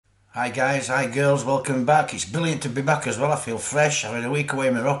Hi guys, hi girls, welcome back. It's brilliant to be back as well. I feel fresh. I've had a week away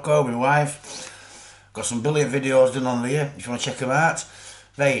in Morocco with my wife. Got some brilliant videos done on there if you want to check them out.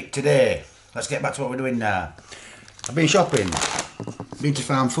 Right, today, let's get back to what we're doing now. I've been shopping, been to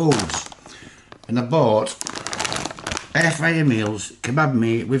Farmfoods, and I bought air fryer meals, kebab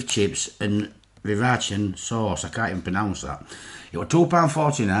meat with chips and Sriracha sauce. I can't even pronounce that. It was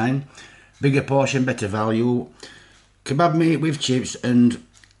 £2.49, bigger portion, better value. Kebab meat with chips and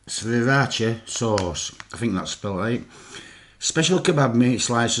Sriracha sauce, I think that's spelled right. Special kebab meat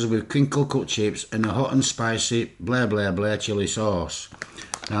slices with crinkle cut chips and a hot and spicy blah blah blah chili sauce.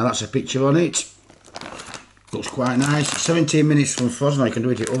 Now that's a picture on it. Looks quite nice. 17 minutes from frozen, or you can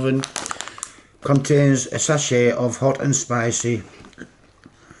do it in the oven. Contains a sachet of hot and spicy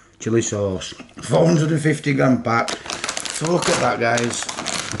chili sauce. 450 gram pack. So look at that, guys.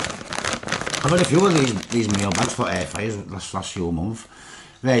 I've had a few of these meal bags for air fryers last few months.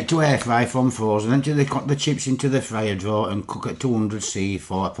 Right, to air fry from frozen, enter the chips into the fryer drawer and cook at 200°C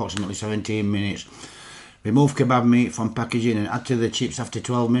for approximately 17 minutes. Remove kebab meat from packaging and add to the chips after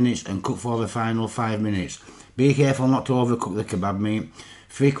 12 minutes and cook for the final 5 minutes. Be careful not to overcook the kebab meat.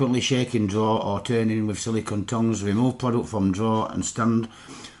 Frequently shake in drawer or turn in with silicone tongs. Remove product from drawer and stand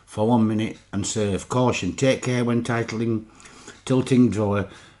for 1 minute and serve. Caution, take care when tilting drawer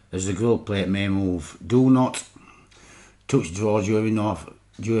as the grill plate may move. Do not touch drawer during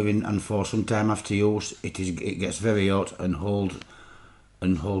and for some time after use. It gets very hot and hold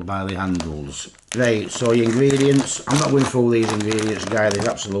by the handles. Right, so your ingredients. I'm not going through these ingredients, guys. There's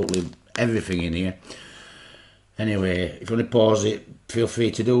absolutely everything in here. Anyway, if you want to pause it, feel free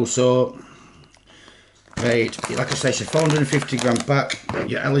to do so. Right, like I say, it's a 450 gram pack.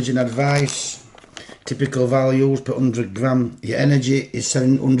 Your allergen advice. Typical values per 100 gram. Your energy is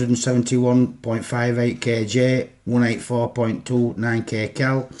 771.58 kJ, 184.29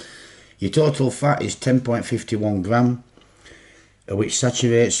 kcal. Your total fat is 10.51 gram, which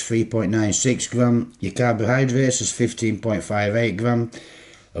saturates 3.96 gram. Your carbohydrates is 15.58 gram,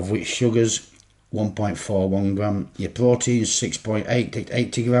 of which sugars 1.41 gram. Your protein is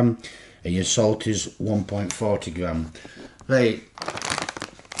 6.80 gram, and your salt is 1.40 gram. Right.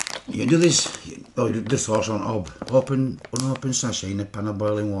 You do this, the sauce on unopened sachet in a pan of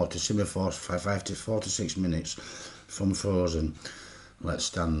boiling water, simmer for 4 to 6 minutes from frozen. Let's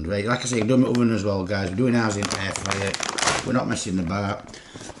stand. Right, like I say, you've done my oven as well, guys. We're doing ours in air fryer. We're not messing about.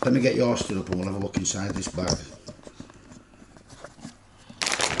 Let me get yours stood up and we'll have a look inside this bag.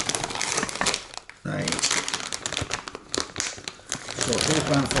 Right. So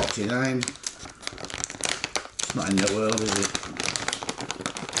 £2.49. It's not in the world, is it?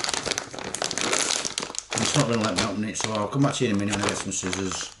 It's not going to let me open it, so I'll come back to you in a minute when I get some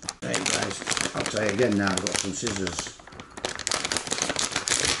scissors. Right guys, I'll try again now, I've got some scissors.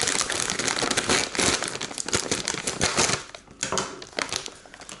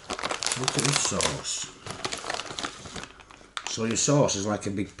 Look at this sauce. So your sauce is like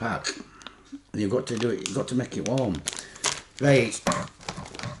a big pack. And you've got to do it, you've got to make it warm. Right.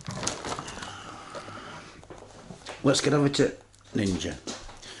 Let's get over to Ninja.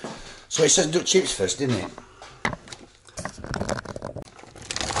 So it says do chips first, didn't it?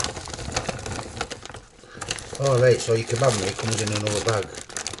 Alright, so your kebab meat comes in another bag.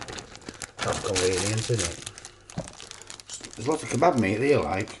 That's convenient, isn't it? There's lots of kebab meat there,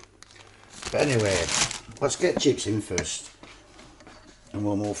 like. But anyway, let's get chips in first. And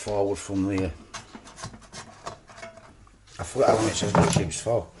we'll move forward from there. I forgot how long it says do chips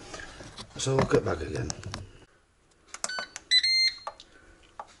for. So look at bag again.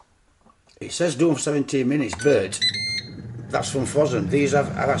 It says do them for 17 minutes, but that's from frozen. These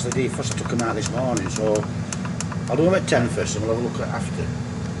I've actually defrosted, took them out this morning, so I'll do them at 10 first and we'll have a look at after.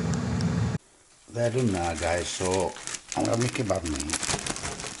 They're done now, guys, so I'm going to have my kebab meat.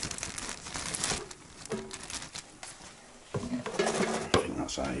 I think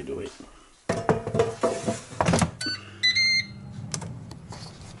that's how you do it.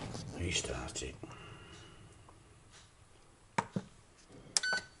 Restart it.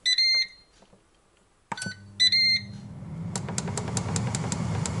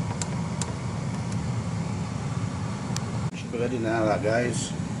 Ready now, that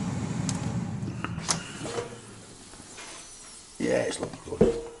guys. Yeah, it's looking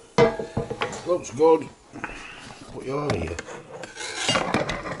good. Looks good. Put your here.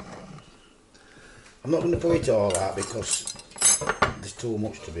 I'm not going to put it all out because there's too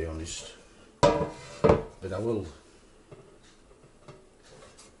much, to be honest. But I will.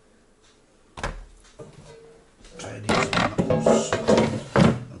 Try these apples.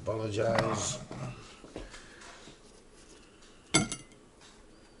 Apologise.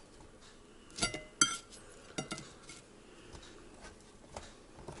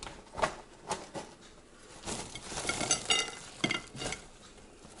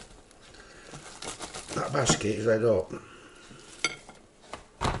 that basket is red hot.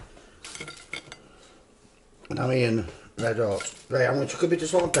 And I'm in red hot. Right, I'm going to chuck a bit of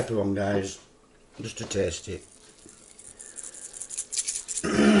salt and pepper on, guys, just to taste it.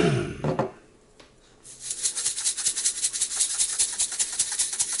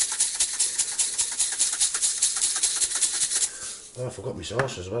 Oh, I forgot my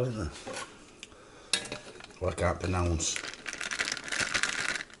sauce as well, didn't I? Well, I can't pronounce.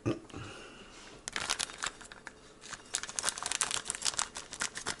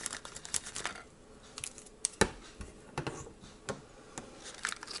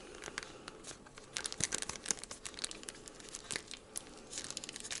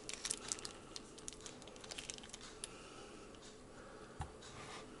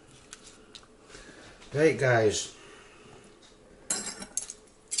 Right, guys,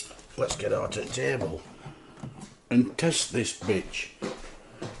 let's get out at the table and test this bitch.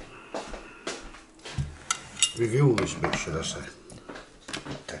 Review this bitch, should I say.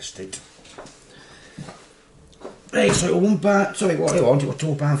 Test it. Right, so it was £1, sorry, what I want, it was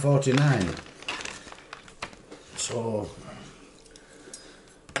 £2.49. So,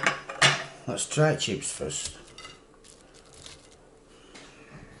 let's try chips first.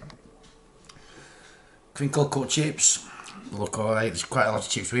 Crinkle cut chips, look alright, there's quite a lot of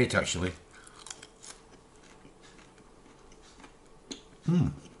chips with it actually.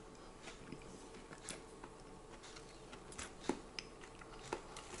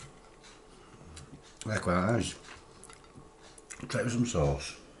 They're quite nice. Try with some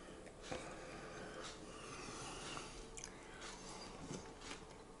sauce.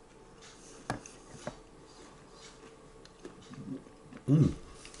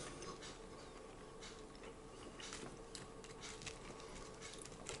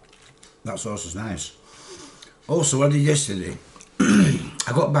 That sauce is nice. Also, what I did yesterday,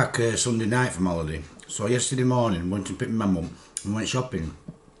 I got back Sunday night from holiday. So yesterday morning, went to pick my mum and went shopping.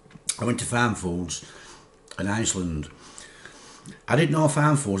 I went to Farmfoods in Iceland. I didn't know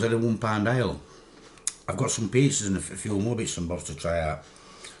Farmfoods had a £1 aisle. I've got some pizzas and a few more bits and bobs to try out.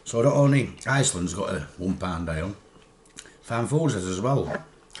 So not only Iceland's got a £1 aisle, Farmfoods has as well.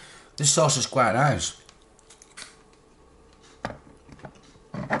 This sauce is quite nice.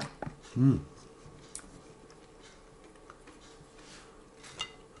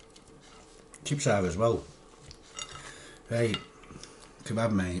 Chips are as well. Right,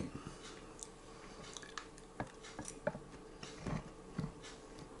 kebab mate.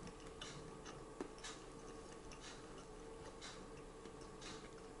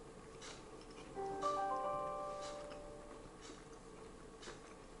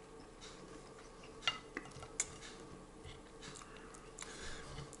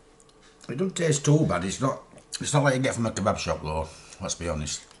 It don't taste too bad. It's not like you get from a kebab shop though. Let's be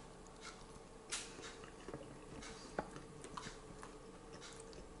honest.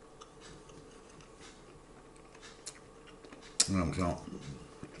 No, it's not.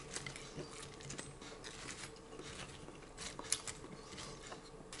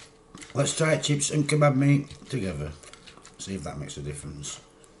 Let's try chips and kebab meat together. See if that makes a difference.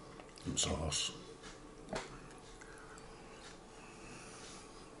 And sauce.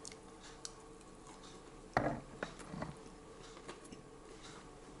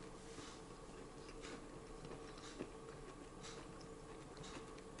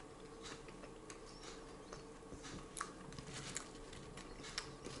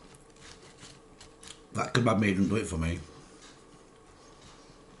 That kebab meat didn't do it for me.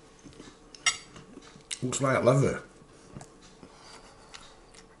 Looks like leather.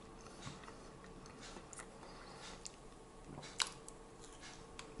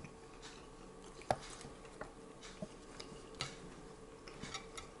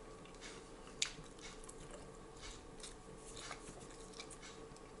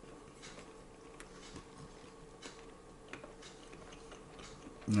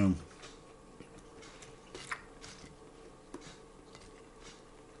 No.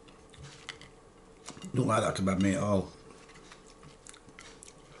 Don't like that kebab meat at all.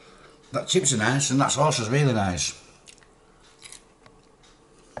 That chips are nice and that sauce is really nice.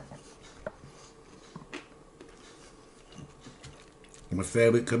 My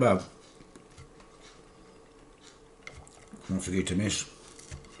favourite kebab. Not forget to miss.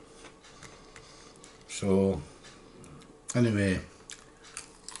 So, anyway.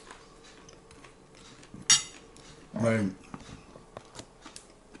 Right.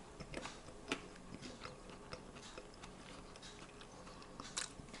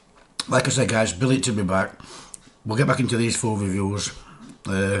 Like I said guys, brilliant to be back. We'll get back into these food reviews.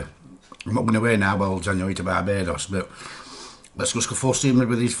 I'm not going away now while January to Barbados, but let's just go full steam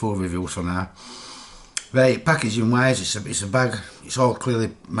with these food reviews for now. Right, packaging wise, it's a bag. It's all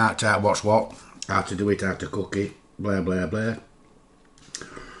clearly marked out what's what, how to do it, how to cook it, blah blah blah.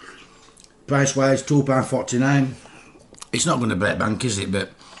 Price wise, £2.49. It's not going to break bank, is it?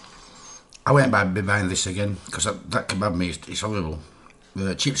 But I won't be buying this again because that kebab meat is horrible.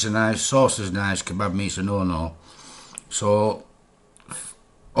 The chips are nice, sauce is nice, kebab meat's a no-no. So,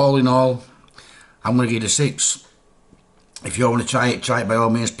 all in all, I'm going to give it a 6. If you want to try it by all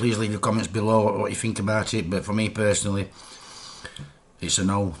means. Please leave your comments below what you think about it. But for me personally, it's a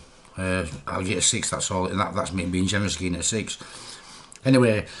no. I'll get a 6. That's all, and that's me being generous, getting a 6.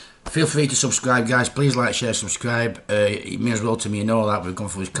 Anyway, feel free to subscribe, guys. Please like, share, subscribe. It means well to me. You know that we've gone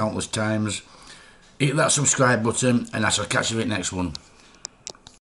through this countless times. Hit that subscribe button, and I shall catch you in the next one.